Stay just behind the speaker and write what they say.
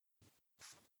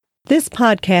This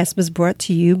podcast was brought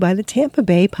to you by the Tampa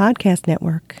Bay Podcast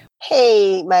Network.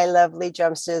 Hey, my lovely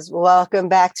drumsters. Welcome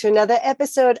back to another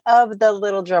episode of The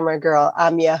Little Drummer Girl.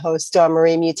 I'm your host, Dawn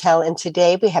Marie Mutel, and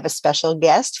today we have a special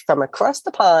guest from across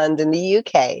the pond in the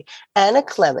UK. Anna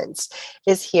Clements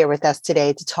is here with us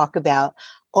today to talk about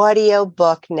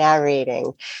audiobook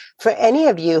narrating. For any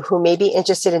of you who may be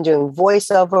interested in doing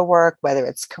voiceover work, whether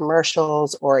it's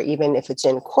commercials or even if it's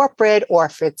in corporate or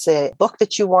if it's a book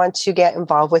that you want to get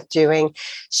involved with doing,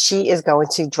 she is going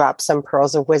to drop some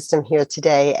pearls of wisdom here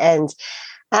today. And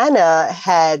Anna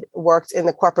had worked in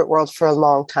the corporate world for a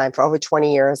long time, for over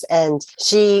 20 years, and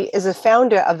she is a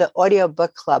founder of the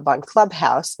Audiobook Club on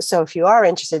Clubhouse. So if you are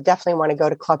interested, definitely want to go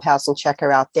to Clubhouse and check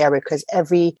her out there, because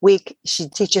every week she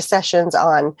teaches sessions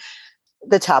on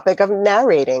the topic of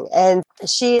narrating. And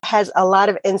she has a lot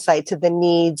of insight to the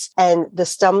needs and the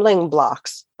stumbling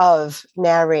blocks of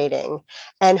narrating.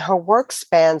 And her work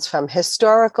spans from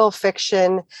historical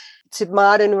fiction to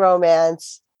modern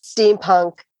romance,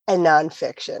 steampunk, and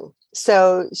nonfiction.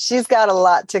 So she's got a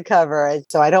lot to cover.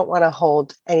 So I don't want to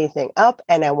hold anything up,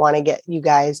 and I want to get you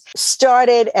guys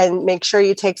started and make sure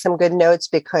you take some good notes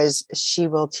because she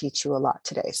will teach you a lot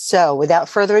today. So without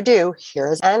further ado,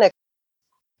 here's Anna.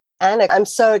 Anna, I'm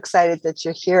so excited that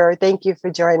you're here. Thank you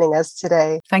for joining us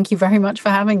today. Thank you very much for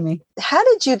having me. How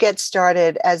did you get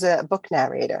started as a book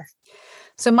narrator?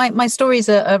 So my story is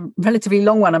a relatively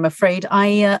long one, I'm afraid.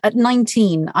 At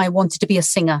 19, I wanted to be a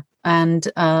singer.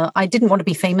 And I didn't want to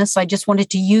be famous. I just wanted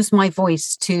to use my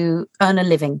voice to earn a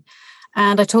living.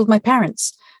 And I told my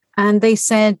parents, and they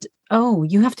said, "Oh,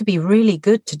 you have to be really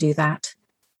good to do that."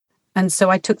 And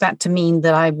so I took that to mean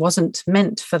that I wasn't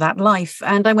meant for that life.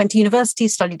 And I went to university,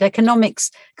 studied economics,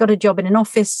 got a job in an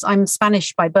office. I'm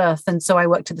Spanish by birth. And so I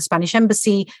worked at the Spanish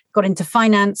embassy, got into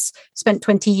finance, spent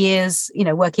 20 years,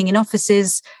 working in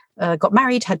offices, got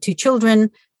married, had 2 children,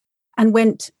 and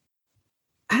went,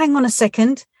 hang on a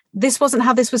second. This wasn't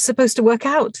how this was supposed to work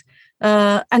out.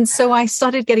 And so I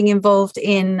started getting involved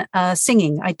in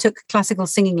singing. I took classical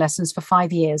singing lessons for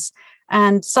 5 years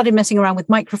and started messing around with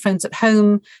microphones at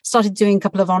home, started doing a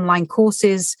couple of online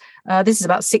courses. This is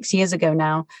about 6 years ago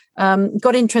now.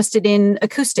 Got interested in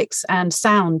acoustics and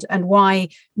sound and why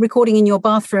recording in your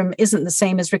bathroom isn't the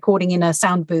same as recording in a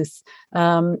sound booth,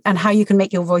 and how you can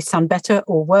make your voice sound better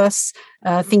or worse,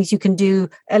 things you can do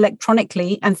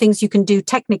electronically and things you can do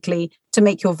technically to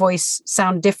make your voice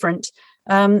sound different.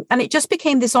 And it just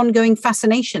became this ongoing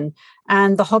fascination.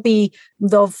 And the hobby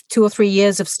of 2 or 3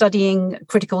 years of studying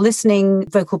critical listening,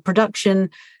 vocal production,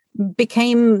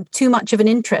 became too much of an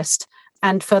interest.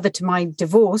 And further to my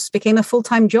divorce, became a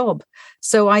full-time job.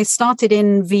 So I started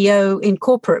in VO, in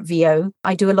corporate VO.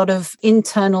 I do a lot of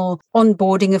internal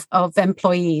onboarding of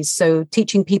employees. So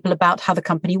teaching people about how the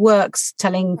company works,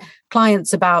 telling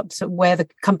clients about where the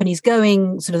company's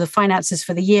going, sort of the finances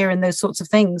for the year and those sorts of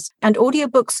things. And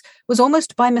audiobooks was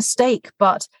almost by mistake,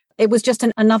 but it was just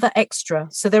another extra.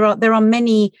 So there are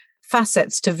many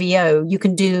facets to VO. You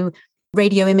can do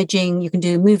radio imaging, you can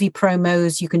do movie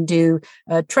promos, you can do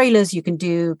trailers, you can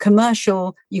do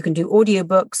commercial, you can do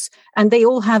audiobooks, and they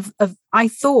all have, I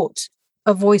thought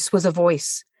a voice was a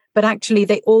voice, but actually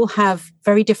they all have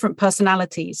very different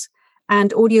personalities,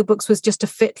 and audiobooks was just a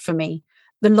fit for me.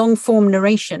 The long form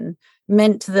narration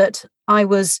meant that I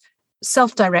was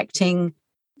self-directing,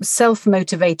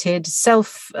 self-motivated,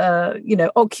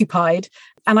 occupied.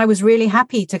 And I was really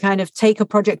happy to kind of take a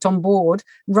project on board,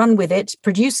 run with it,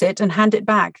 produce it, and hand it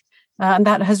back. And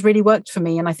that has really worked for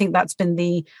me. And I think that's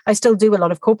been I still do a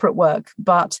lot of corporate work,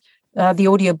 but the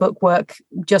audiobook work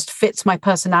just fits my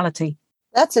personality.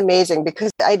 That's amazing, because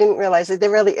I didn't realize that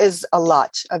there really is a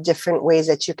lot of different ways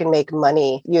that you can make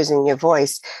money using your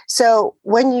voice. So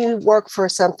when you work for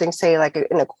something, say like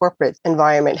in a corporate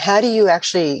environment, how do you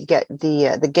actually get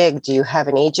the gig? Do you have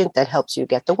an agent that helps you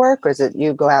get the work, or is it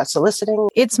you go out soliciting?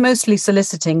 It's mostly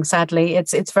soliciting, sadly.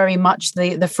 It's very much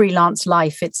the freelance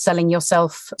life. It's selling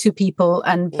yourself to people.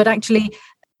 But actually,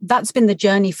 that's been the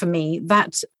journey for me,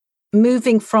 that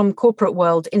moving from corporate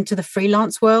world into the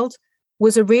freelance world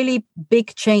was a really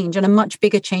big change, and a much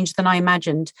bigger change than I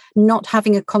imagined. Not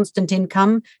having a constant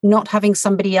income, not having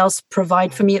somebody else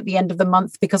provide for me at the end of the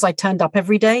month because I turned up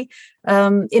every day.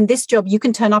 In this job, you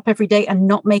can turn up every day and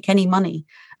not make any money.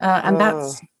 And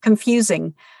that's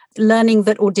confusing. Learning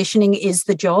that auditioning is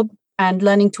the job, and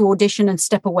learning to audition and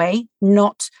step away,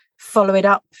 not follow it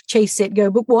up, chase it,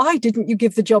 go, but why didn't you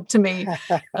give the job to me?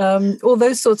 All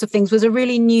those sorts of things was a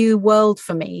really new world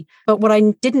for me. But what I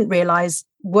didn't realize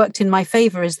worked in my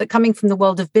favor is that coming from the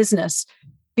world of business,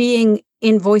 being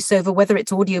in voiceover, whether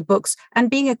it's audiobooks,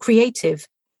 and being a creative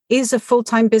is a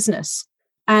full-time business.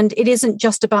 And it isn't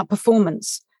just about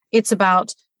performance. It's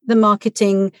about the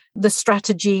marketing, the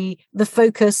strategy, the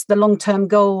focus, the long-term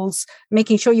goals,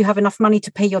 making sure you have enough money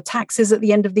to pay your taxes at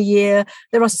the end of the year.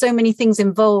 There are so many things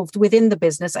involved within the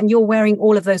business, and you're wearing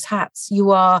all of those hats. You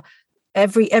are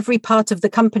every part of the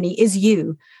company is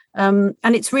you. And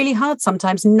it's really hard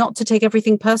sometimes not to take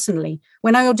everything personally.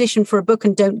 When I audition for a book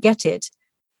and don't get it,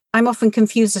 I'm often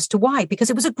confused as to why, because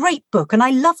it was a great book and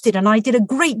I loved it and I did a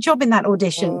great job in that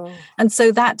audition. Oh. And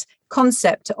so that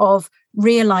concept of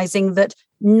realizing that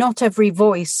not every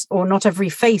voice or not every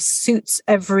face suits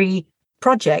every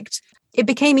project, it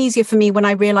became easier for me when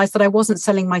I realized that I wasn't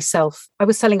selling myself. I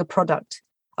was selling a product.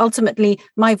 Ultimately,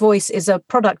 my voice is a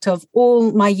product of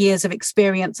all my years of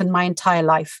experience and my entire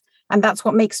life. And that's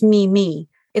what makes me me.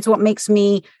 It's what makes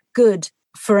me good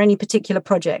for any particular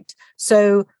project.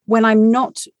 So when I'm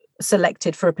not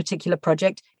selected for a particular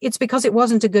project, it's because it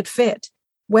wasn't a good fit.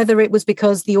 Whether it was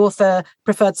because the author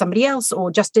preferred somebody else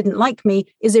or just didn't like me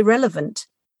is irrelevant.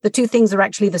 The two things are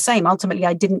actually the same. Ultimately,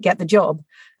 I didn't get the job.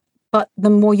 But the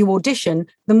more you audition,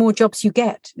 the more jobs you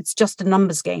get. It's just a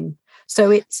numbers game. So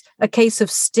it's a case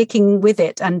of sticking with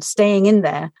it and staying in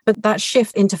there. But that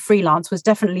shift into freelance was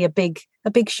definitely a big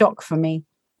shock for me.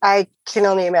 I can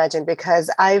only imagine, because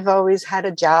I've always had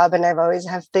a job and I've always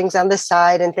have things on the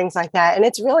side and things like that. And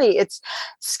it's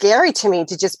scary to me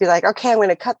to just be like, okay, I'm going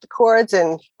to cut the cords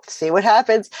and see what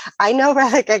happens. I know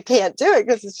like I can't do it,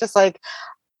 because it's just like,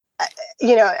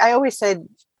 I always said,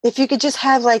 if you could just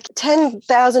have like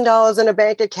 $10,000 in a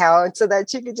bank account so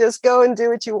that you could just go and do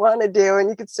what you want to do and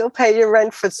you could still pay your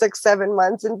rent for 6-7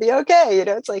 months and be okay.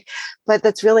 It's like, but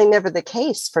that's really never the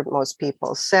case for most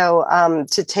people. So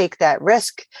to take that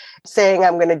risk, saying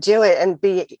I'm going to do it and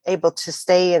be able to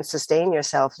stay and sustain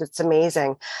yourself, it's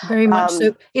amazing. Very much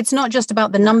so. It's not just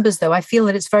about the numbers, though. I feel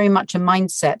that it's very much a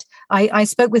mindset. I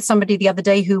spoke with somebody the other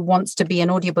day who wants to be an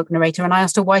audiobook narrator, and I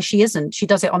asked her why she isn't. She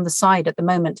does it on the side at the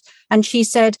moment. And she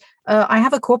said, I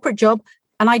have a corporate job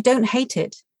and I don't hate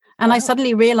it. And Wow. I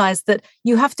suddenly realized that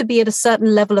you have to be at a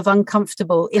certain level of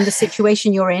uncomfortable in the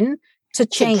situation you're in to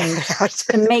change,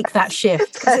 to make that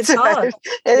shift. Because it's hard. Right.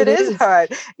 It is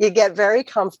hard. You get very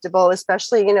comfortable,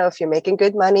 especially, if you're making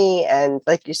good money. And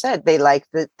like you said, they like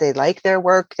their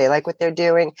work. They like what they're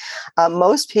doing.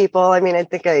 Most people, I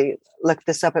think I looked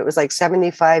this up. It was like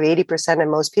 75-80% of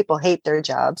most people hate their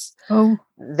jobs. Oh.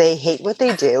 They hate what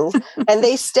they do and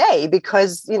they stay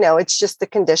because, it's just the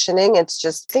conditioning. I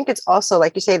think it's also,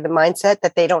 like you say, the mindset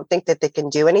that they don't think that they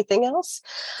can do anything else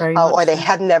or they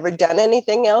have never done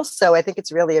anything else. So I think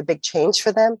it's really a big change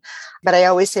for them. But I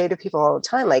always say to people all the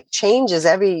time, like, change is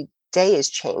every day is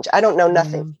change. I don't know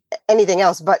anything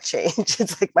else but change.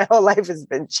 It's like my whole life has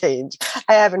been change.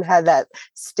 I haven't had that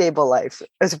stable life,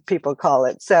 as people call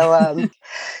it. So,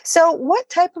 so what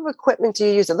type of equipment do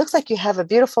you use? It looks like you have a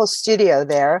beautiful studio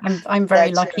there. I'm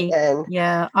very lucky.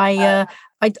 Yeah,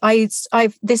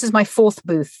 this is my fourth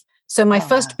booth. So my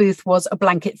first booth was a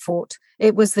blanket fort.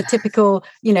 It was the typical,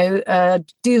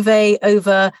 duvet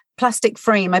over plastic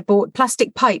frame. I bought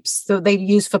plastic pipes that they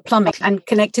use for plumbing and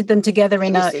connected them together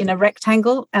in a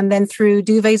rectangle, and then threw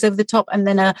duvets over the top, and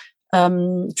then a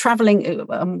traveling,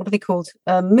 what are they called?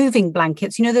 Moving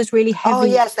blankets. Those really heavy. Oh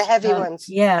yes, the heavy ones.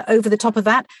 Yeah, over the top of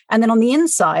that. And then on the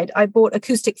inside, I bought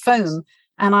acoustic foam.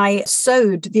 And I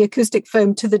sewed the acoustic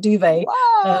foam to the duvet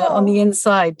on the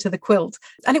inside to the quilt.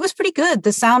 And it was pretty good.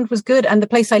 The sound was good. And the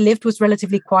place I lived was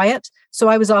relatively quiet. So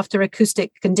I was after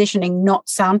acoustic conditioning, not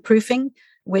soundproofing,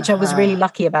 which I was really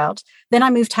lucky about. Then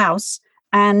I moved house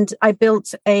and I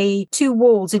built 2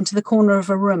 walls into the corner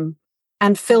of a room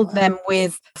and filled them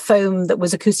with foam that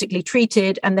was acoustically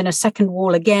treated, and then a second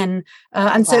wall again.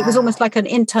 And so it was almost like an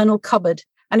internal cupboard.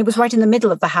 And it was right in the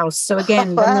middle of the house. So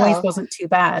again, the noise wasn't too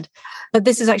bad. But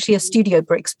this is actually a Studio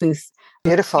Bricks booth.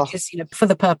 Beautiful. Which is, for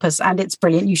the purpose. And it's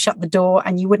brilliant. You shut the door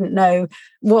and you wouldn't know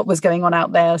what was going on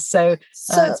out there. So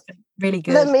it's been really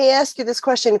good. Let me ask you this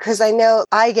question, because I know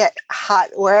I get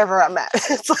hot wherever I'm at.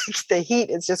 It's like the heat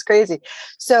is just crazy.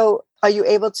 So are you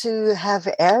able to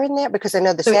have air in there? Because I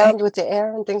know the sound with the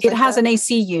air and things like that. It has an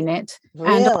AC unit.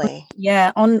 Really?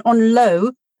 And on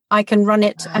low, I can run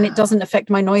it and it doesn't affect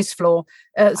my noise floor.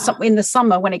 In the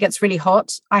summer, when it gets really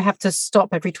hot, I have to stop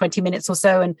every 20 minutes or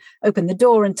so and open the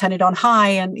door and turn it on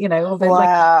high and, all those.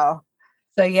 Wow.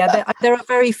 So yeah, there are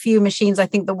very few machines, I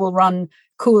think, that will run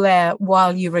cool air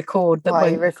while you record that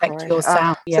won't affect your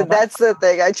sound. So that's the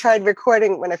thing. I tried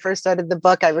recording when I first started the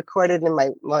book. I recorded in my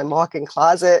walk-in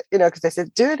closet, because they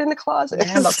said, do it in the closet.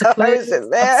 Yeah, lots so of clothes. I was in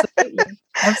there.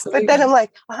 Absolutely. But then I'm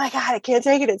like, oh my God, I can't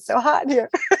take it. It's so hot here.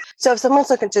 So if someone's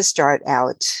looking to start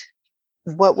out,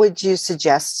 what would you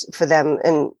suggest for them?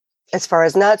 And as far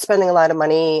as not spending a lot of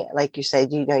money, like you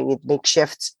said, you need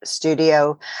makeshift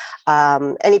studio,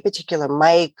 any particular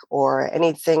mic or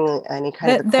anything, any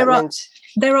kind of equipment?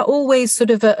 There are always sort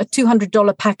of a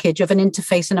 $200 package of an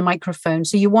interface and a microphone.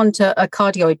 So you want a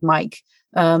cardioid mic,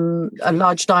 a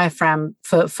large diaphragm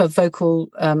for vocal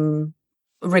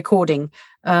recording.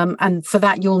 And for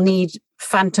that, you'll need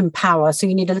phantom power. So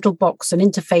you need a little box, an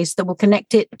interface that will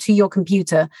connect it to your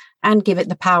computer and give it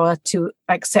the power to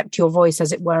accept your voice,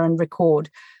 as it were, and record.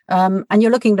 And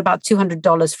you're looking at about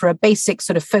 $200 for a basic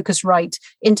sort of Focusrite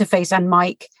interface and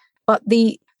mic. But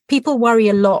the people worry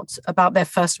a lot about their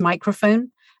first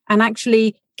microphone, and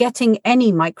actually getting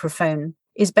any microphone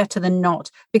is better than not,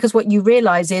 because what you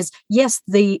realize is, yes,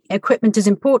 the equipment is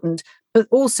important, but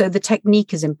also the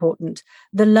technique is important.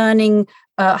 The learning,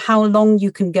 how long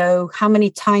you can go, how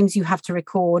many times you have to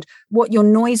record, what your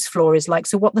noise floor is like,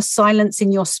 so what the silence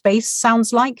in your space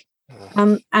sounds like.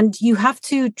 And you have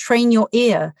to train your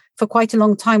ear for quite a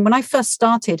long time. When I first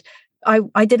started,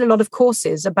 I did a lot of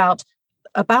courses about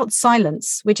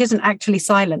silence, which isn't actually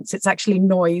silence, it's actually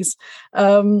noise.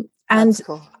 And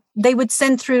cool. They would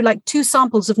send through like 2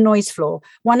 samples of noise floor,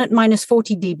 one at minus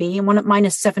 40 dB and one at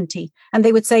minus 70. And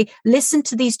they would say, listen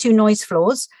to these 2 noise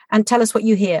floors and tell us what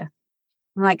you hear.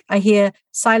 I'm like, I hear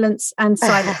silence and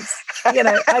silence. I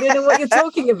don't know what you're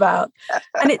talking about.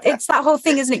 And it's that whole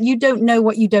thing, isn't it? You don't know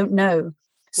what you don't know.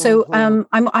 So I'm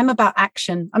about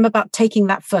action. I'm about taking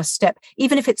that first step,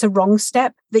 even if it's a wrong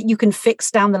step that you can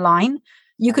fix down the line.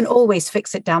 You can always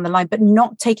fix it down the line, but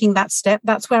not taking that step.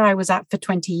 That's where I was at for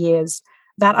 20 years.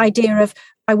 That idea of,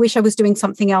 I wish I was doing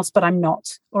something else, but I'm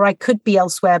not, or I could be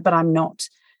elsewhere, but I'm not.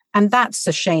 And that's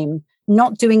a shame.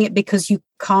 Not doing it because you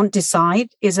can't decide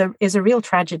is a real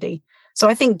tragedy. So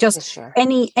I think just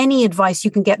any advice you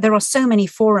can get. There are so many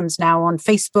forums now on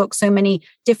Facebook, so many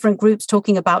different groups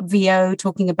talking about VO,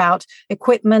 talking about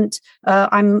equipment.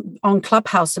 I'm on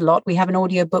Clubhouse a lot. We have an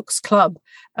audiobooks club.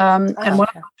 And one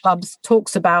of our clubs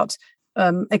talks about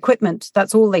equipment.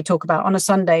 That's all they talk about on a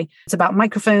Sunday. It's about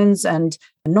microphones and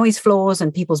noise floors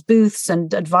and people's booths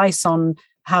and advice on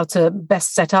how to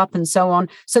best set up and so on.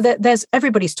 So there's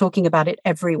everybody's talking about it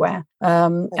everywhere.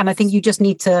 And I think you just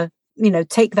need to,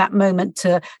 take that moment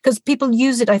because people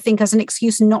use it, I think, as an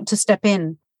excuse not to step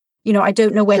in. I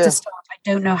don't know where to start. I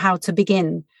don't know how to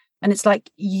begin. And it's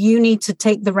like, you need to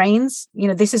take the reins.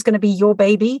 This is going to be your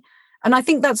baby. And I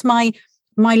think that's my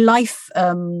life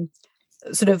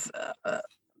sort of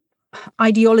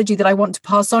ideology that I want to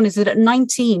pass on, is that at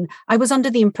 19, I was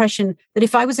under the impression that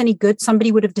if I was any good,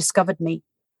 somebody would have discovered me.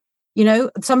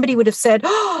 Somebody would have said,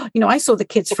 I saw the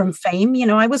kids from Fame.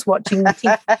 I was watching the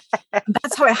TV.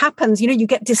 That's how it happens. You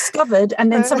get discovered and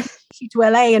then somebody takes you to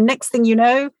LA and next thing you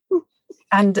know,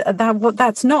 and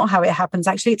that's not how it happens.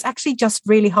 Actually, it's actually just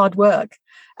really hard work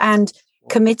and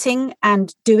committing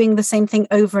and doing the same thing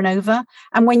over and over.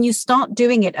 And when you start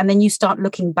doing it and then you start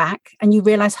looking back and you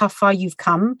realize how far you've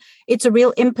come, it's a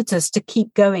real impetus to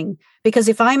keep going. Because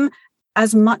if I'm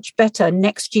as much better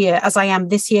next year as I am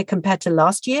this year compared to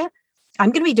last year,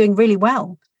 I'm going to be doing really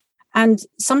well. And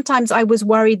sometimes I was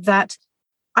worried that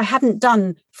I hadn't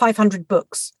done 500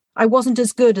 books. I wasn't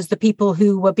as good as the people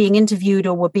who were being interviewed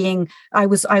or I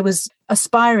was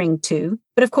aspiring to.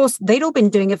 But of course, they'd all been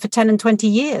doing it for 10 and 20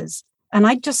 years. And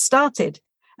I just started.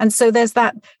 And so there's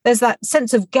that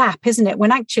sense of gap, isn't it?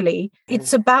 When actually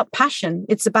it's about passion.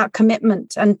 It's about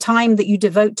commitment and time that you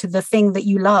devote to the thing that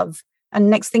you love. And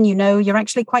next thing you know, you're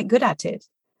actually quite good at it.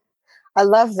 I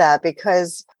love that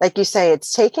because, like you say,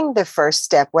 it's taking the first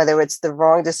step, whether it's the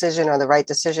wrong decision or the right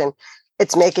decision.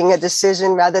 It's making a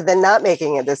decision rather than not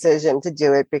making a decision to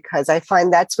do it, because I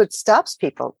find that's what stops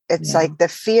people. It's like the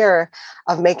fear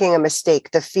of making a mistake,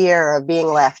 the fear of being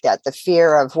laughed at, the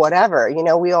fear of whatever.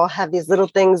 We all have these little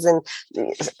things, and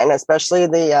especially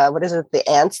the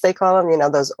ants, they call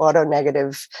them, those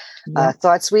auto-negative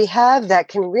thoughts we have that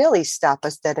can really stop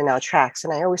us dead in our tracks.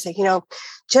 And I always say,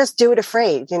 just do it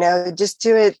afraid, just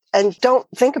do it and don't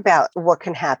think about what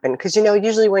can happen. Because,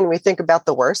 usually when we think about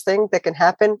the worst thing that can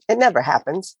happen, it never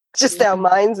happens. It's just our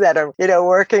minds that are,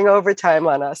 working overtime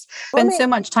on us. Spend so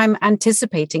much time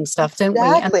anticipating stuff, don't we?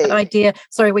 And that idea,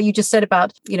 what you just said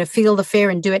about, feel the fear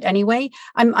and do it anyway.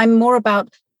 I'm more about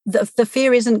the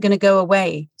fear isn't going to go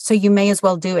away. So you may as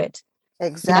well do it.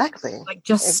 Exactly.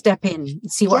 Just step in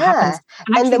and see what happens.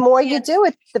 And the more you do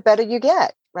it, the better you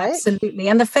get. Right? Absolutely.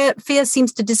 And the fear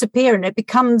seems to disappear and it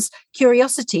becomes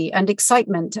curiosity and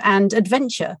excitement and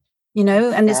adventure,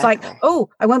 and it's like,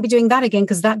 I won't be doing that again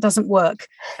because that doesn't work.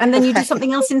 And then you do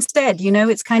something else instead.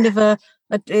 It's kind of a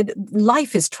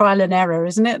Life is trial and error,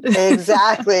 isn't it?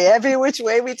 Exactly. Every which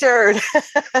way we turn.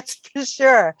 That's for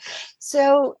sure.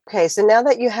 So now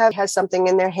that you have something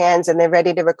in their hands and they're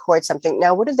ready to record something,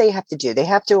 now what do they have to do? They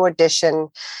have to audition.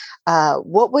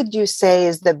 What would you say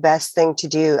is the best thing to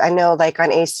do? I know like on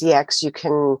ACX, you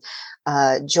can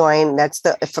join.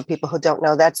 For people who don't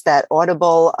know, that's that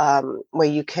Audible where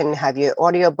you can have your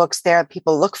audiobooks there.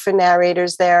 People look for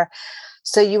narrators there.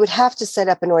 So you would have to set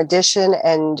up an audition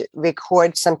and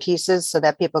record some pieces so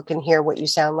that people can hear what you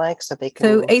sound like. So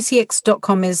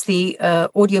ACX.com is the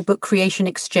audiobook creation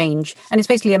exchange. And it's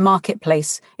basically a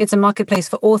marketplace. It's a marketplace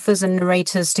for authors and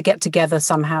narrators to get together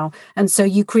somehow. And so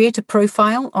you create a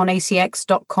profile on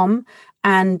ACX.com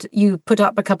and you put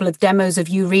up a couple of demos of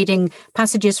you reading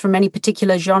passages from any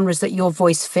particular genres that your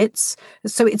voice fits.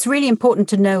 So it's really important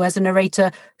to know as a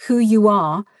narrator who you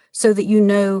are so that you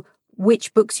know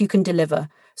which books you can deliver.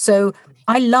 So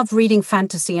I love reading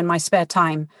fantasy in my spare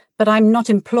time, but I'm not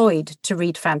employed to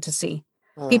read fantasy.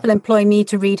 People employ me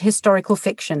to read historical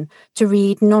fiction, to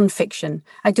read nonfiction.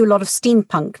 I do a lot of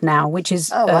steampunk now, which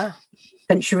is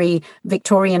century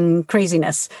Victorian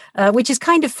craziness, which is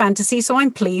kind of fantasy. So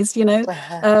I'm pleased,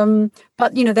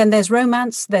 but, then there's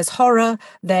romance, there's horror,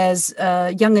 there's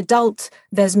young adult,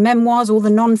 there's memoirs, all the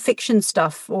non-fiction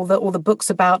stuff, all the books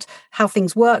about how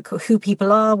things work, who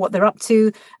people are, what they're up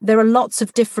to. There are lots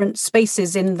of different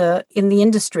spaces in the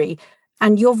industry,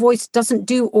 and your voice doesn't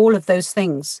do all of those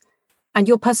things. And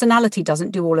your personality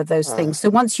doesn't do all of those things. So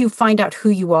once you find out who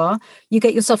you are, you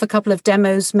get yourself a couple of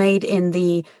demos made in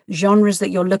the genres that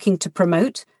you're looking to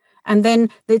promote. And then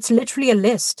it's literally a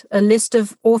list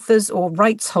of authors or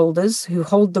rights holders who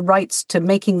hold the rights to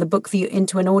making the book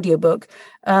into an audiobook.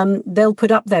 They'll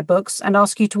put up their books and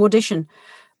ask you to audition.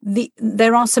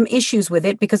 There are some issues with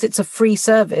it because it's a free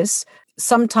service.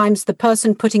 Sometimes the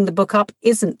person putting the book up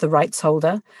isn't the rights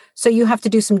holder. So you have to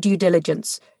do some due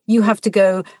diligence. You have to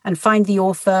go and find the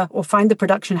author or find the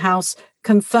production house,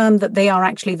 confirm that they are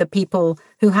actually the people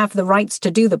who have the rights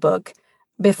to do the book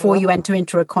before you enter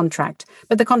into a contract.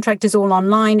 But the contract is all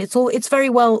online. It's very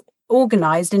well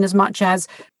organized in as much as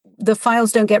the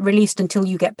files don't get released until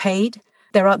you get paid.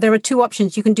 There are two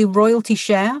options. You can do royalty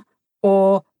share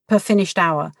or per finished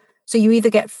hour. So you either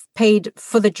get paid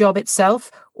for the job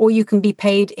itself or you can be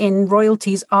paid in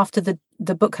royalties after the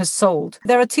book has sold.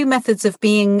 There are two methods of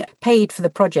being paid for the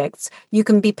projects. You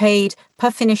can be paid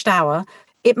per finished hour.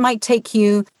 It might take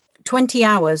you 20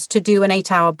 hours to do an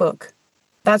 8-hour book.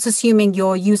 That's assuming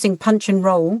you're using punch and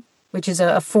roll, which is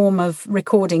a form of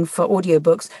recording for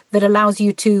audiobooks that allows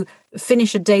you to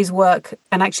finish a day's work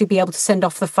and actually be able to send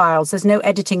off the files. There's no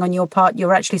editing on your part.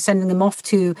 You're actually sending them off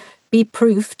to be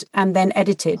proofed and then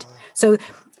edited. So,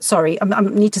 sorry, I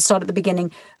need to start at the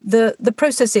beginning. The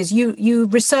process is you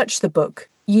research the book,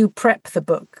 you prep the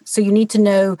book. So you need to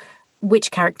know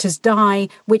which characters die,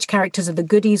 which characters are the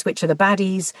goodies, which are the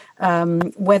baddies,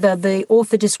 whether the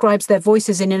author describes their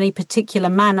voices in any particular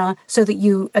manner so that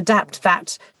you adapt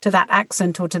that to that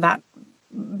accent or to that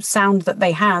sound that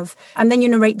they have. And then you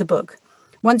narrate the book.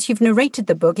 Once you've narrated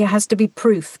the book, it has to be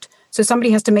proofed. So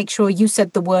somebody has to make sure you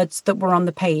said the words that were on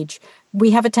the page.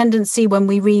 We have a tendency when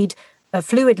we read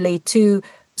fluidly to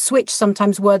switch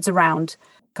sometimes words around.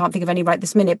 Can't think of any right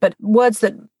this minute, but words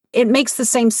that it makes the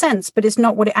same sense, but it's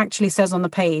not what it actually says on the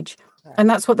page. And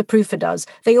that's what the proofer does.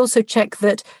 They also check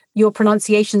that your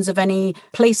pronunciations of any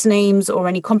place names or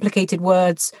any complicated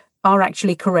words are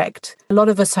actually correct. A lot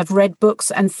of us have read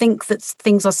books and think that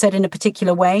things are said in a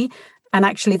particular way, and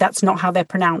actually that's not how they're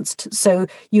pronounced. So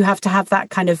you have to have that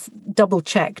kind of double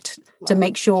checked to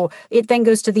make sure. It then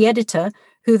goes to the editor,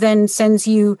 who then sends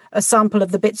you a sample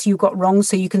of the bits you got wrong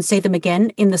so you can say them again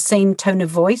in the same tone of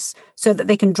voice so that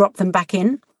they can drop them back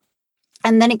in.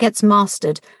 And then it gets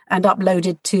mastered and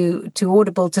uploaded to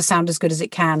Audible to sound as good as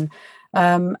it can.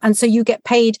 And so you get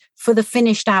paid for the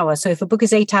finished hour. So if a book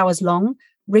is 8 hours long,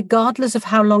 regardless of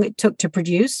how long it took to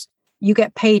produce, you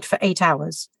get paid for 8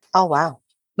 hours. Oh, wow.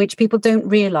 Which people don't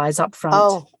realize up front.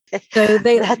 Oh, so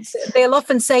they'll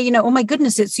often say, oh my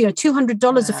goodness, it's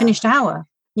 $200 a finished hour.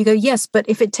 You go, yes, but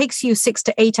if it takes you 6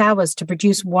 to 8 hours to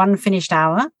produce one finished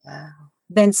hour,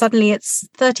 then suddenly it's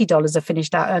 $30 a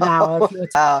finished an hour.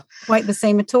 Quite the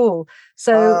same at all.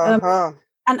 So,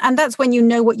 and that's when you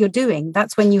know what you're doing.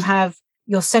 That's when you have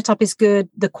your setup is good,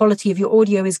 the quality of your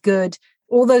audio is good.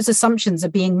 All those assumptions are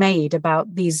being made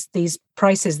about these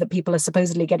prices that people are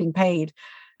supposedly getting paid.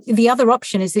 The other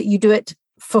option is that you do it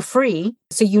for free.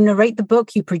 So you narrate the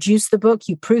book, you produce the book,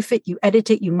 you proof it, you edit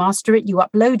it, you master it, you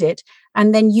upload it,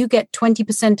 and then you get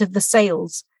 20% of the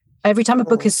sales. Every time a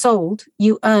book is sold,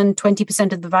 you earn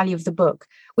 20% of the value of the book,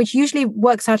 which usually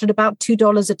works out at about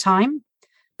 $2 a time.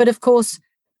 But of course,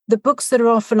 the books that are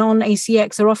often on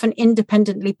ACX are often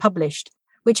independently published,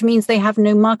 which means they have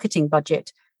no marketing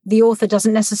budget. The author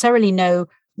doesn't necessarily know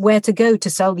where to go to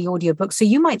sell the audiobook. So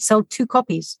you might sell 2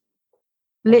 copies,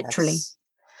 literally.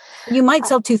 You might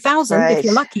sell 2,000 if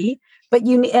you're lucky, but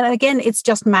and again, it's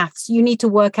just maths. You need to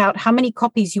work out how many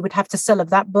copies you would have to sell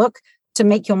of that book to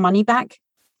make your money back.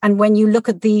 And when you look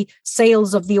at the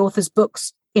sales of the author's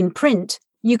books in print,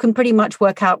 you can pretty much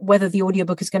work out whether the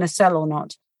audiobook is going to sell or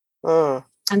not.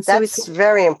 And so that's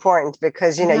very important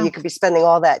because, you could be spending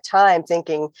all that time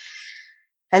thinking,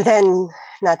 and then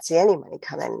not see any money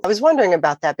come in. I was wondering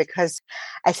about that because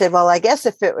I said, well, I guess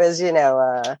if it was,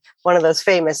 one of those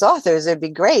famous authors, it'd be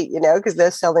great, because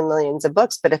they're selling millions of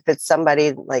books. But if it's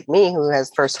somebody like me who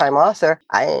has first-time author,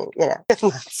 I'm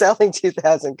not selling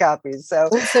 2,000 copies. So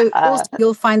also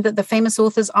you'll find that the famous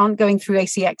authors aren't going through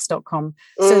acx.com.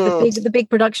 So the big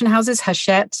production houses,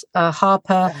 Hachette,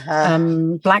 Harper,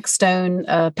 Blackstone,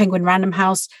 Penguin Random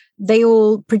House, they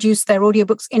all produce their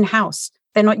audiobooks in-house.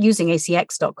 They're not using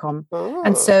acx.com.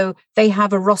 And so they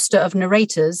have a roster of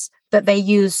narrators that they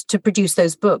use to produce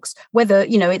those books. Whether,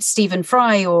 it's Stephen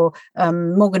Fry or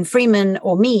Morgan Freeman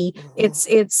or me,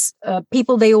 it's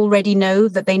people they already know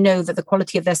that the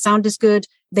quality of their sound is good.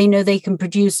 They know they can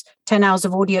produce 10 hours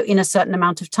of audio in a certain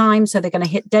amount of time. So they're going to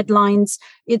hit deadlines.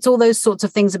 It's all those sorts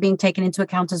of things are being taken into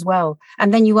account as well.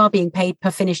 And then you are being paid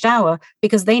per finished hour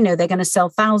because they know they're going to sell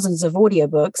thousands of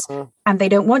audiobooks and they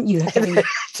don't want you having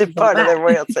it's part of their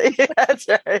royalty. That's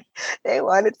right. They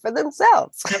want it for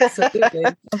themselves.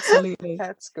 Absolutely.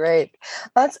 That's great.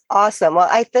 That's awesome. Well,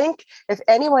 I think if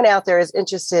anyone out there is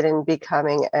interested in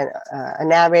becoming a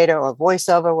narrator or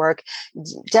voiceover work,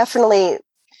 definitely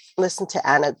listen to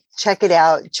Anna, check it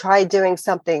out, try doing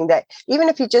something that, even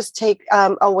if you just take,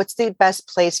 what's the best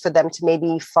place for them to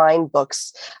maybe find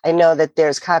books? I know that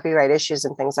there's copyright issues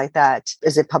and things like that.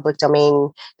 Is it public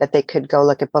domain that they could go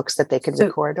look at books that they could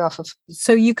record off of?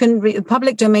 So you can read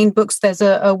public domain books. There's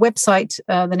a website,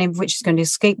 the name of which is going to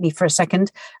escape me for a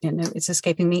second. It's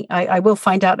escaping me. I will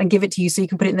find out and give it to you so you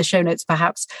can put it in the show notes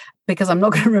perhaps, because I'm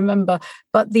not going to remember.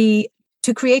 But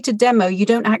to create a demo, you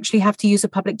don't actually have to use a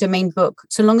public domain book.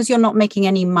 So long as you're not making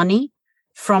any money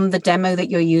from the demo that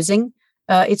you're using,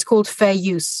 it's called fair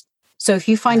use. So if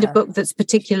you find a book that's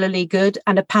particularly good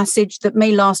and a passage that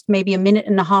may last maybe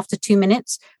 1.5 to 2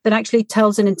 minutes, that actually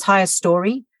tells an entire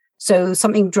story. So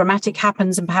something dramatic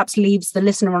happens and perhaps leaves the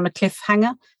listener on a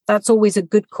cliffhanger. That's always a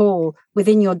good call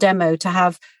within your demo to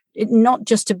have it not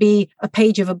just to be a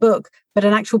page of a book, but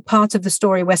an actual part of the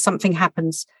story where something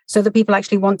happens so that people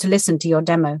actually want to listen to your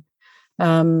demo.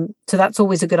 So that's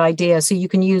always a good idea. So you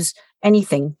can use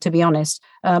anything, to be honest.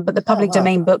 But the public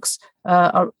domain books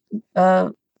are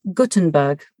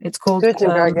Gutenberg. It's called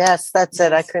Gutenberg. Yes, that's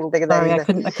it. I couldn't think of that.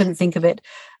 Sorry, I couldn't think of it.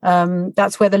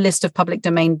 That's where the list of public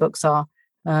domain books are,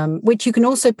 which you can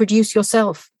also produce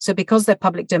yourself. So because they're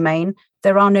public domain,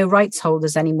 there are no rights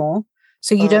holders anymore.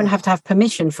 So you don't have to have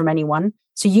permission from anyone.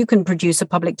 So you can produce a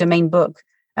public domain book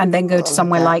and then go to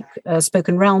somewhere like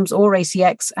Spoken Realms or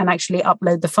ACX and actually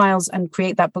upload the files and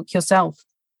create that book yourself.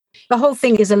 The whole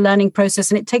thing is a learning process,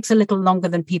 and it takes a little longer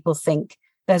than people think.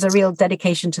 There's a real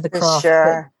dedication to the craft.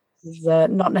 Sure. Is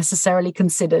not necessarily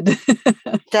considered.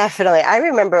 Definitely. I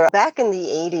remember back in the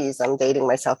 80s, I'm dating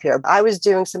myself here, I was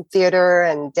doing some theater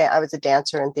and I was a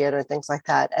dancer in theater and things like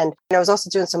that. And I was also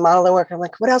doing some modeling work. I'm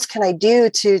like, what else can I do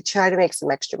to try to make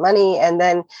some extra money? And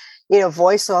then,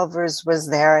 voiceovers was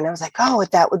there. And I was like, oh,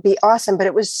 that would be awesome. But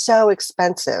it was so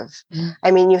expensive. I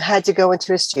mean, you had to go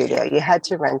into a studio. You had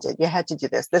to rent it. You had to do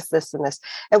this, and this.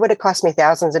 It would have cost me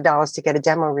thousands of dollars to get a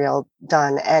demo reel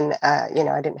done. And,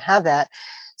 I didn't have that.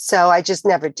 So I just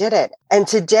never did it. And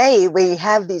today we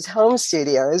have these home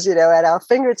studios, at our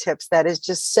fingertips. That is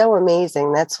just so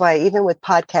amazing. That's why even with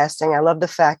podcasting, I love the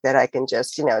fact that I can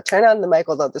just, turn on the mic.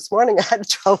 Although this morning I had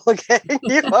trouble getting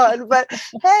you on, but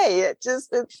hey, it's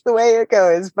the way it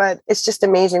goes. But it's just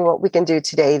amazing what we can do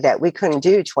today that we couldn't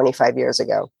do 25 years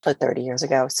ago or 30 years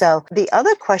ago. So the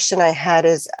other question I had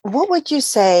is, what would you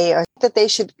say that they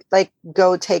should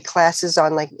go take classes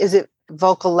on? Is it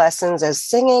vocal lessons as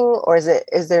singing, or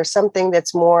is there something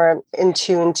that's more in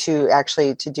tune to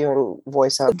doing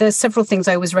voiceover? There's several things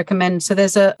I always recommend. So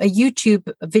there's a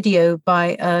YouTube video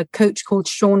by a coach called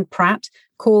Sean Pratt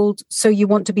called So You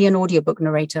Want to Be an Audiobook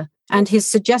Narrator. And his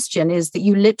suggestion is that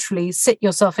you literally sit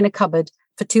yourself in a cupboard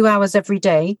for 2 hours every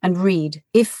day and read.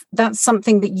 If that's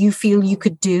something that you feel you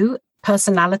could do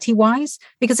personality-wise,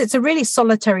 because it's a really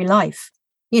solitary life.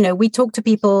 We talk to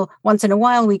people once in a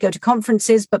while, we go to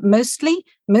conferences, but most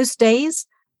days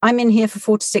I'm in here for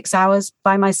 4 to 6 hours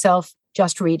by myself,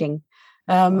 just reading.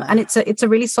 And it's a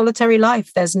really solitary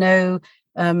life. There's no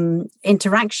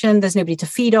interaction. There's nobody to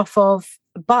feed off of,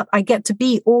 but I get to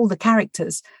be all the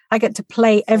characters. I get to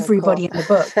play everybody in the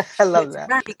book. I love that.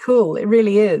 Very cool. It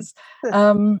really is.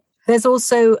 There's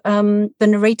also the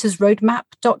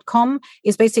narratorsroadmap.com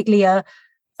is basically a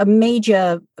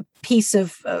major piece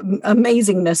of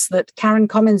amazingness that Karen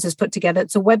Commons has put together.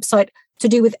 It's a website to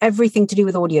do with everything to do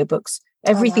with audiobooks,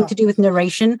 everything to do with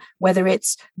narration, whether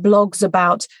it's blogs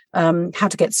about how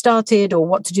to get started or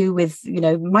what to do with,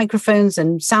 microphones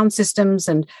and sound systems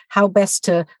and how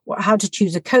to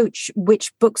choose a coach,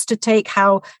 which books to take,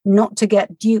 how not to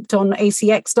get duped on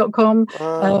acx.com,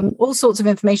 all sorts of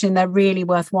information in there really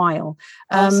worthwhile.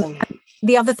 Awesome.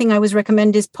 The other thing I always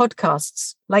recommend is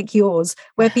podcasts like yours,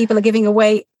 where people are giving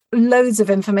away loads of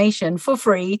information for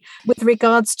free with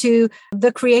regards to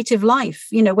the creative life,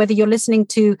 whether you're listening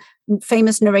to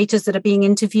famous narrators that are being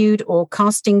interviewed or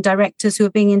casting directors who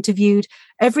are being interviewed.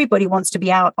 Everybody wants to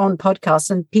be out on podcasts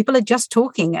and people are just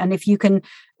talking. And if you can,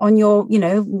 on your,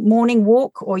 morning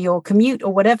walk or your commute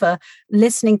or whatever,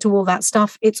 listening to all that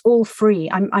stuff, it's all free.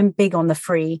 I'm big on the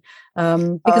free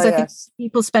because I think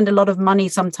people spend a lot of money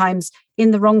sometimes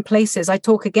in the wrong places. I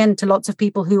talk again to lots of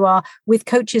people who are with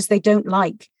coaches they don't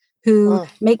like, who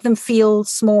make them feel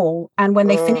small. And when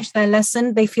they finish their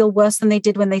lesson, they feel worse than they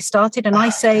did when they started. And I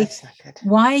say,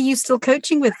 why are you still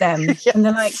coaching with them? Yes. And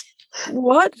they're like,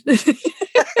 what?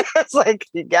 It's like,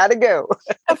 you got to go.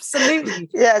 Absolutely.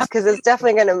 Yes, because it's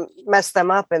definitely going to mess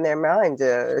them up in their mind.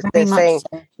 They're saying,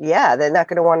 they're not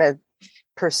going to want to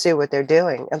pursue what they're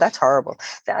doing. And that's horrible.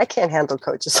 I can't handle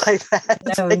coaches like that.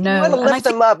 No. You want to lift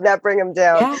them up, not bring them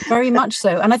down. Yeah, very much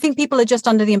so. And I think people are just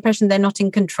under the impression they're not in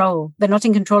control. They're not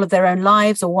in control of their own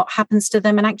lives or what happens to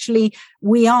them. And actually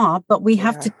we are, but we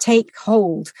have to take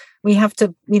hold. We have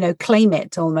to, claim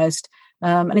it almost.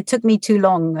 And it took me too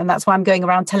long. And that's why I'm going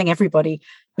around telling everybody,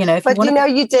 but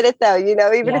you did it though,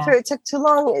 even if it took too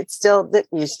long,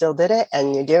 you still did it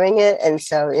and you're doing it. And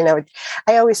so,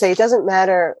 I always say it doesn't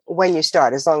matter when you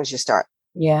start, as long as you start.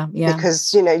 Yeah.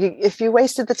 Because, if you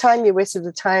wasted the time, you wasted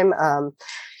the time.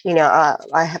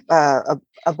 I have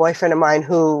a boyfriend of mine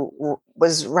who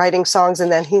was writing songs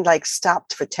and then he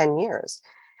stopped for 10 years.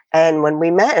 And when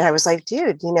we met, I was like,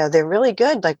 dude, they're really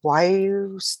good. Like, why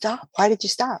you stop? Why did you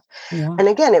stop? Yeah. And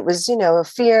again, it was, a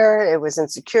fear, it was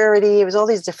insecurity, it was all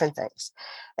these different things.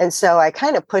 And so I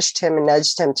kind of pushed him and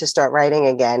nudged him to start writing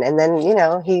again. And then,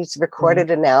 he's recorded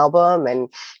an album and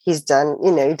he's done,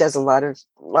 he does a lot of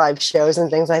live shows and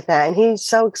things like that. And he's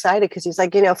so excited because he's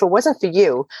like, if it wasn't for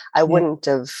you, I wouldn't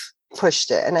have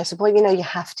pushed it. And I said, well, you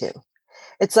have to.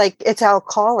 It's like, it's our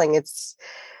calling.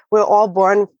 We're all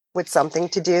born with something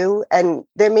to do. And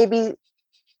there may be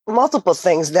multiple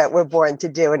things that we're born to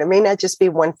do. And it may not just be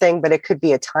one thing, but it could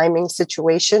be a timing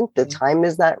situation. The time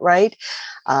is not right.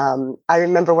 I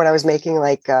remember when I was making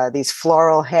these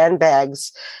floral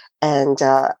handbags and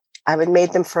I would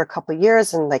make them for a couple of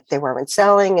years and they weren't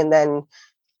selling. And then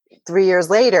 3 years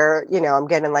later, I'm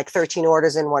getting 13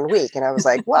 orders in 1 week. And I was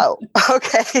like, whoa,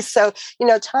 okay. So,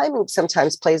 timing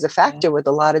sometimes plays a factor with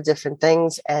a lot of different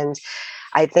things. And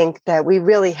I think that we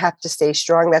really have to stay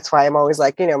strong. That's why I'm always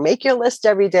like, make your list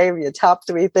every day of your top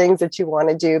 3 things that you want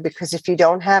to do, because if you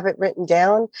don't have it written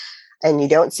down and you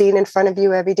don't see it in front of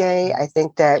you every day, I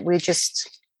think that we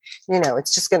just,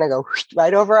 it's just going to go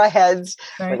right over our heads.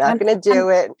 Right. We're not going to do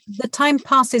it. The time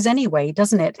passes anyway,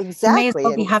 doesn't it? Exactly. You may as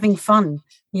well be having fun,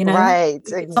 Right.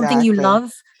 Exactly. It's something you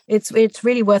love. It's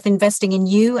really worth investing in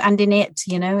you and in it.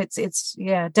 It's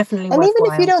definitely. And worthwhile.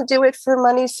 Even if you don't do it for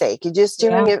money's sake, you're just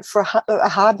doing it for a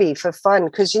hobby, for fun.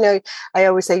 Because, I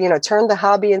always say, turn the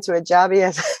hobby into a jobby,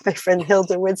 as my friend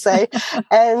Hilda would say.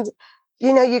 And,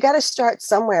 you got to start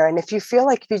somewhere. And if you feel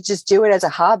like if you just do it as a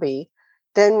hobby,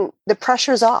 then the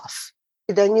pressure's off.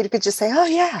 Then you could just say, oh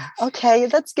yeah, okay,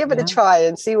 let's give it a try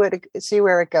and see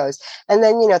where it goes. And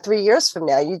then, 3 years from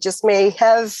now, you just may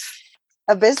have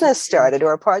a business started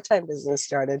or a part-time business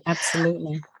started.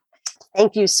 Absolutely.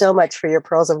 Thank you so much for your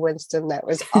pearls of wisdom. That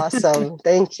was awesome.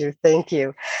 Thank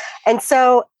you. And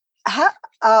so how,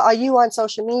 are you on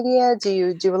social media? Do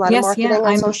you do a lot of marketing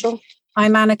on social?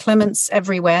 I'm Anna Clements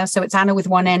everywhere. So it's Anna with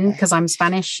one N because I'm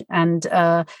Spanish, and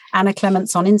Anna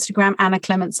Clements on Instagram, Anna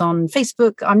Clements on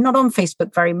Facebook. I'm not on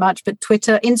Facebook very much, but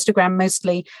Twitter, Instagram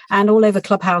mostly, and all over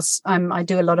Clubhouse. I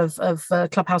do a lot of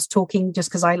Clubhouse talking just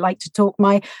because I like to talk.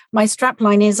 My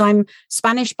strapline is I'm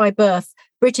Spanish by birth,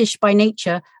 British by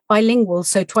nature, bilingual,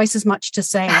 so twice as much to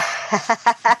say. I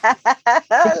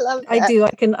love that. I do.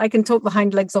 I can talk the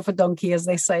hind legs off a donkey, as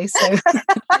they say. So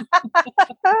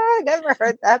I never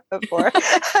heard that before.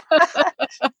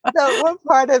 So what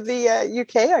part of the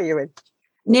UK are you in?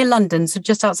 near London, so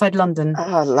just outside London. Oh,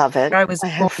 I love it. Where I was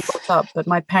born and brought up, but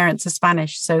my parents are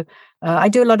Spanish. So I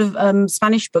do a lot of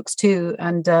Spanish books too.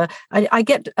 And I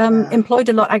get employed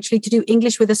a lot actually to do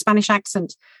English with a Spanish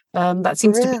accent. That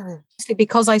seems to be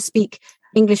because I speak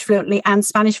English fluently and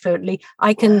Spanish fluently.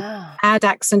 I can add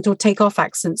accent or take off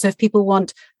accent. So if people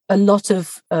want a lot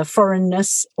of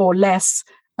foreignness or less,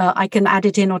 I can add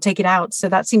it in or take it out. So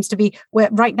that seems to be where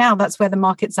right now, that's where the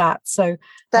market's at. So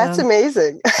that's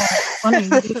amazing. Funny.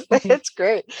 It's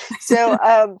great.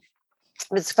 So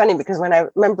it's funny because when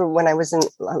I was in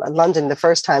London the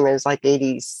first time, it was like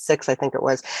 86, I think it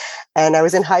was. And I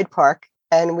was in Hyde Park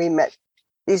and we met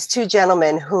these two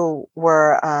gentlemen who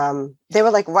were, they were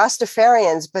like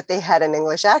Rastafarians, but they had an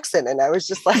English accent. And I was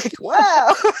just like,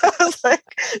 wow, I was like,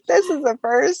 this is a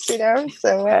first,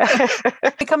 so.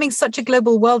 Becoming such a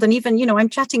global world. And even, I'm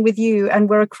chatting with you and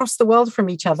we're across the world from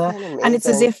each other. And it's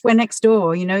as if we're next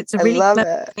door, it's a really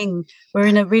clever thing. We're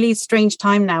in a really strange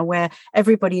time now where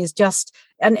everybody is just,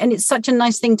 and it's such a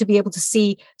nice thing to be able to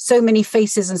see so many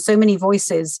faces and so many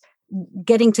voices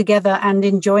getting together and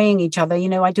enjoying each other.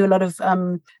 I do a lot of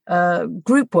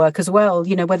group work as well,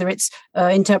 whether it's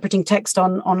interpreting text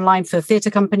online for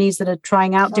theatre companies that are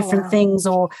trying out different things,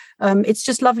 or it's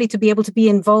just lovely to be able to be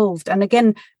involved. And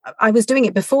again, I was doing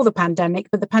it before the pandemic,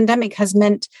 but the pandemic has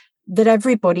meant that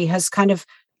everybody has kind of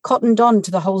cottoned on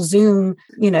to the whole Zoom,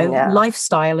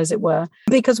 lifestyle, as it were,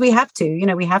 because we have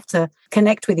to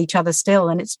connect with each other still.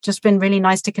 And it's just been really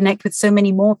nice to connect with so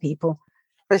many more people.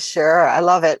 For sure. I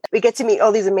love it. We get to meet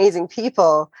all these amazing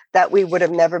people that we would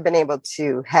have never been able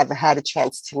to have had a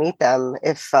chance to meet them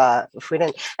if we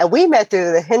didn't. And we met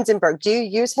through the Hindenburg. Do you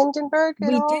use Hindenburg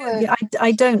at all? Do. Yeah,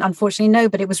 I don't, unfortunately, no,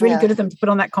 but it was really good of them to put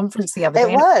on that conference the other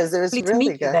day. It was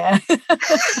really good. There.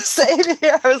 Same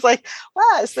here. I was like,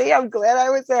 wow, see, I'm glad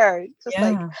I was there.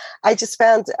 I just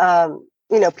found,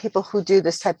 people who do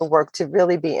this type of work to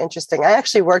really be interesting. I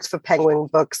actually worked for Penguin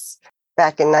Books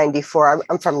back in 94.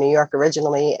 I'm from New York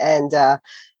originally. And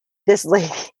this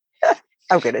lady,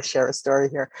 I'm going to share a story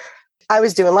here. I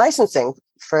was doing licensing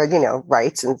for,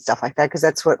 rights and stuff like that, because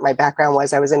that's what my background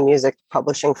was. I was in music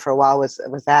publishing for a while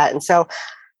with that. And so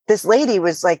this lady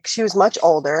was like, she was much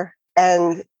older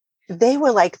and they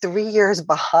were like 3 years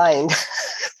behind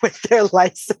with their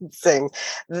licensing.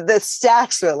 The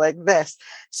stacks were like this.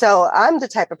 So I'm the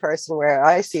type of person where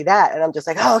I see that and I'm just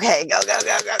like, oh, okay, go.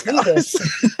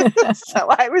 So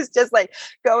I was just like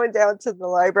going down to the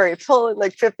library, pulling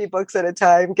like 50 books at a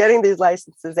time, getting these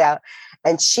licenses out.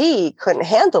 And she couldn't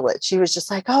handle it. She was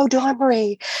just like, oh, Dawn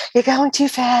Marie, you're going too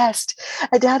fast.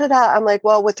 I'm like,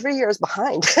 well, we're 3 years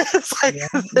behind. It's like,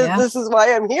 this is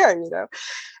why I'm here,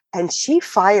 And she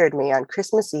fired me on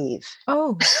Christmas Eve.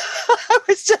 Oh, I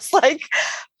was just like,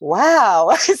 wow.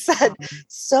 I said,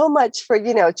 so much for,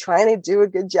 trying to do a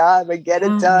good job and get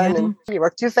it done. And you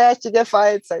work too fast, you get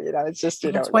fired. So, it's just,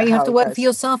 that's why you have to work for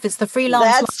yourself. It's the freelance.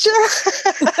 That's true.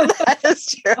 That is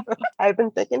true. I've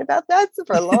been thinking about that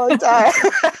for a long time.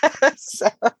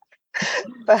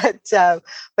 But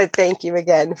thank you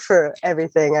again for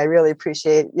everything. I really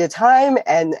appreciate your time.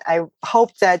 And I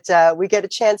hope that we get a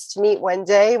chance to meet one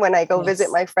day when I go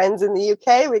visit my friends in the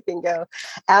UK. We can go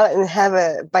out and have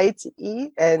a bite to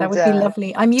eat. And that would be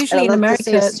lovely. I'm usually in America. To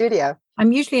see a studio.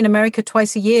 I'm usually in America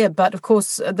twice a year, but of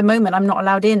course, at the moment, I'm not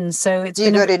allowed in. So it's. Do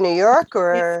you go to New York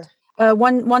or?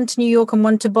 One to New York and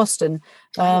one to Boston.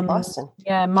 Boston.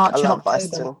 Yeah, March. I love and October.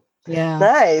 Boston. Yeah.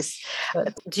 Nice.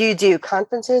 Do you do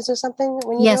conferences or something?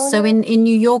 Yes. So in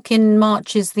New York in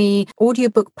March is the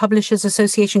Audiobook Publishers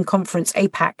Association Conference,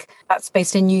 APAC. That's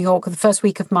based in New York the first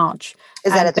week of March.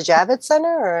 Is that at the Javits Center?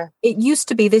 Or? It used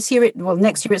to be this year.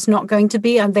 Next year it's not going to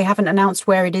be, and they haven't announced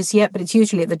where it is yet. But it's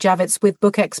usually at the Javits with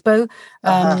Book Expo.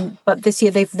 But this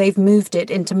year they've moved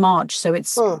it into March, so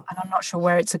it's. And I'm not sure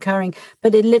where it's occurring.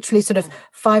 But it literally sort of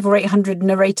 500 or 800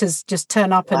 narrators just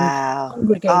turn up and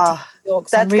congregate.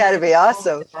 That's got to be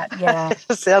awesome. Yeah,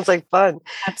 sounds like fun.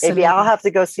 Absolutely. Maybe I'll have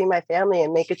to go see my family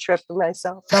and make a trip for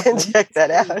myself and check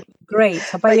that out. Great.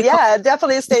 But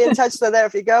definitely stay in touch so that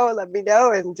if you go, let me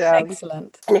know. And excellent.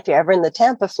 And if you're ever in the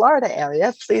Tampa, Florida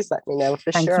area, please let me know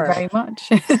for sure. Thank you very much.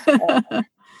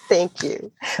 Thank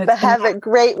you. But have a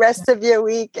great rest of your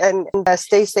week and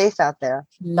stay safe out there.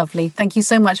 Lovely. Thank you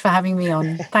so much for having me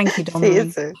on. Thank you, Dawn. See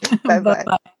you soon. Bye-bye.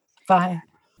 Bye.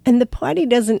 And the party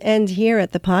doesn't end here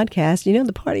at the podcast.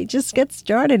 The party just gets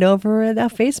started over at our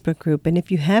Facebook group. And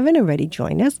if you haven't already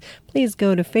joined us, please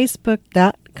go to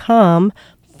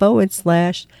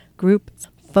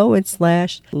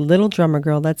facebook.com/group/Little Drummer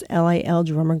Girl. That's LIL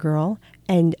Drummer Girl.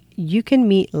 And you can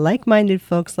meet like-minded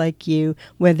folks like you,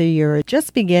 whether you're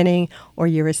just beginning or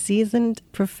you're a seasoned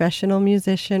professional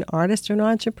musician, artist, or an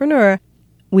entrepreneur.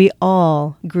 we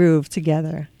all groove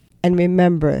together. And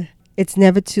remember, it's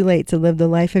never too late to live the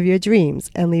life of your dreams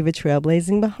and leave a trail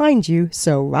blazing behind you.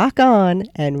 So rock on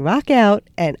and rock out,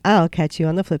 and I'll catch you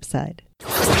on the flip side.